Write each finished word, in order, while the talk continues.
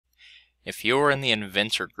If you're in the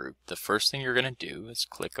Inventor group, the first thing you're going to do is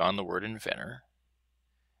click on the word Inventor,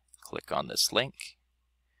 click on this link,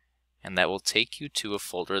 and that will take you to a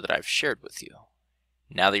folder that I've shared with you.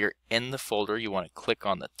 Now that you're in the folder, you want to click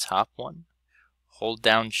on the top one, hold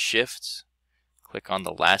down Shift, click on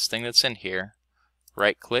the last thing that's in here,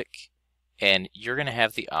 right click, and you're going to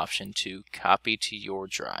have the option to copy to your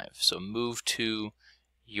drive. So move to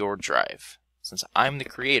your drive. Since I'm the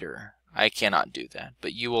creator, I cannot do that,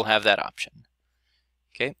 but you will have that option.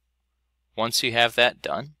 Okay. Once you have that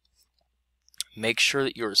done, make sure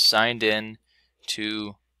that you're signed in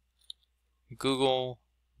to Google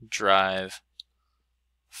Drive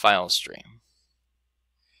file stream.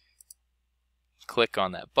 Click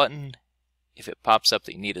on that button. If it pops up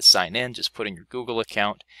that you need to sign in, just put in your Google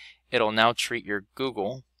account. It'll now treat your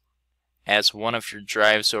Google as one of your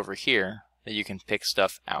drives over here that you can pick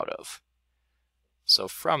stuff out of. So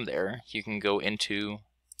from there, you can go into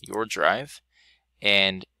your drive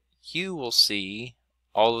and you will see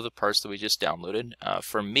all of the parts that we just downloaded.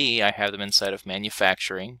 For me, I have them inside of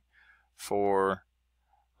manufacturing. For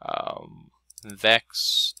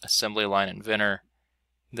Vex, assembly line, Inventor,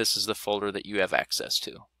 this is the folder that you have access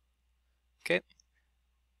to. Okay,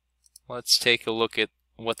 let's take a look at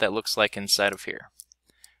what that looks like inside of here.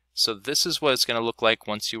 So this is what it's going to look like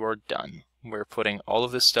once you are done. We're putting all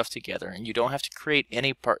of this stuff together, and you don't have to create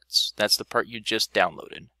any parts. That's the part you just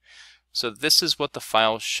downloaded. So this is what the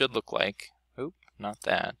file should look like. Oop, not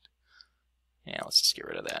that. Yeah, let's just get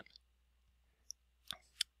rid of that.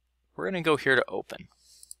 We're going to go here to open.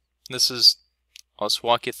 Let's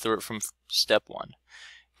walk you through it from step one.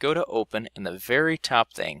 Go to open, and the very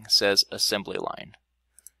top thing says assembly line.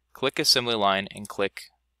 Click assembly line and click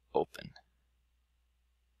open.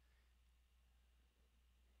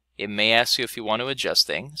 It may ask you if you want to adjust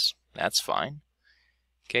things. That's fine.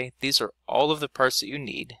 Okay, these are all of the parts that you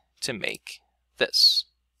need to make this.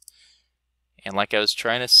 And like I was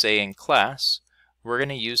trying to say in class, we're going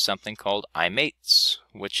to use something called iMates,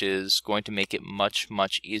 which is going to make it much,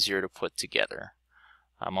 much easier to put together.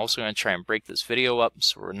 I'm also going to try and break this video up,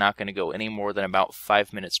 so we're not going to go any more than about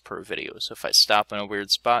 5 minutes per video. So if I stop in a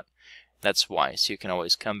weird spot, that's why. So you can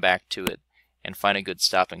always come back to it and find a good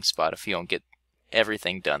stopping spot if you don't get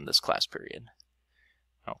everything done this class period.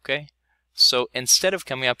 Okay, so instead of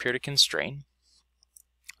coming up here to constrain,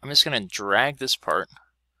 I'm just going to drag this part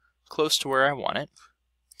close to where I want it.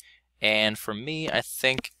 And for me, I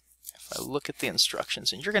think if I look at the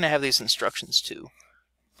instructions, and you're going to have these instructions too,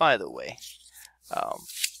 by the way,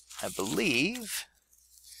 I believe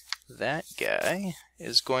that guy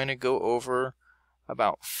is going to go over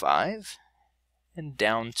about 5 and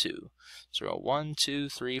down 2. So 1, 2,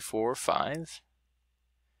 3, 4, 5.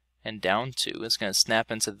 And down 2, it's going to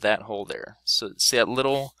snap into that hole there. So see that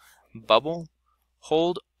little bubble?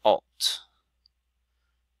 Hold Alt.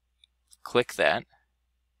 Click that.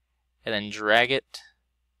 And then drag it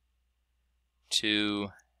to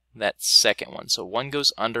that second one. So one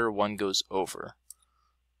goes under, one goes over.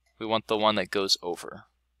 We want the one that goes over.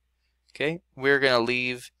 Okay, we're going to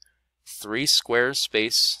leave 3 squares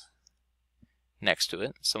space next to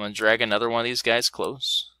it. So I'm going to drag another one of these guys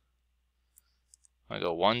close. I'm going to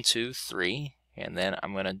go 1, 2, 3, and then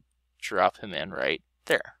I'm going to drop him in right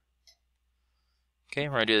there. Okay,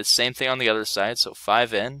 we're going to do the same thing on the other side, so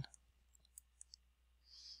 5 in.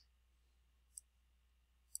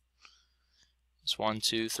 It's 1,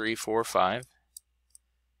 2, 3, 4, 5.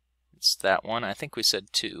 It's that one. I think we said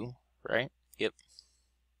 2, right? Yep.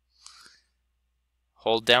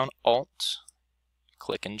 Hold down Alt,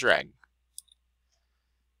 click and drag.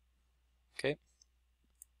 Okay.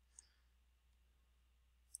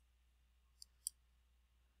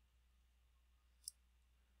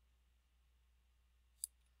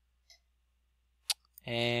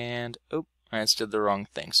 And, oh, I just did the wrong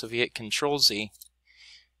thing. So if you hit Control Z,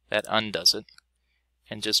 that undoes it.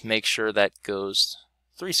 And just make sure that goes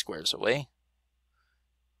 3 squares away.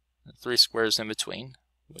 And 3 squares in between,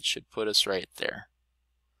 which should put us right there.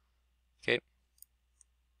 Okay.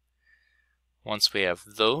 Once we have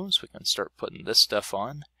those, we can start putting this stuff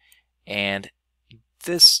on. And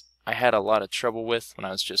this I had a lot of trouble with when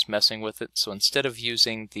I was just messing with it. So instead of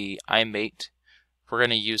using the iMate, we're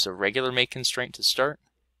going to use a regular make constraint to start.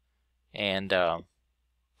 And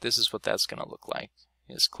this is what that's going to look like.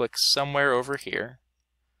 Is click somewhere over here,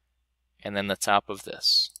 and then the top of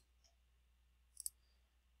this.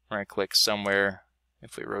 We're going to click somewhere,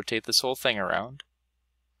 if we rotate this whole thing around,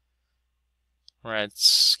 we're going to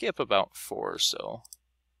skip about 4 or so,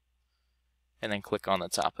 and then click on the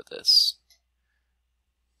top of this.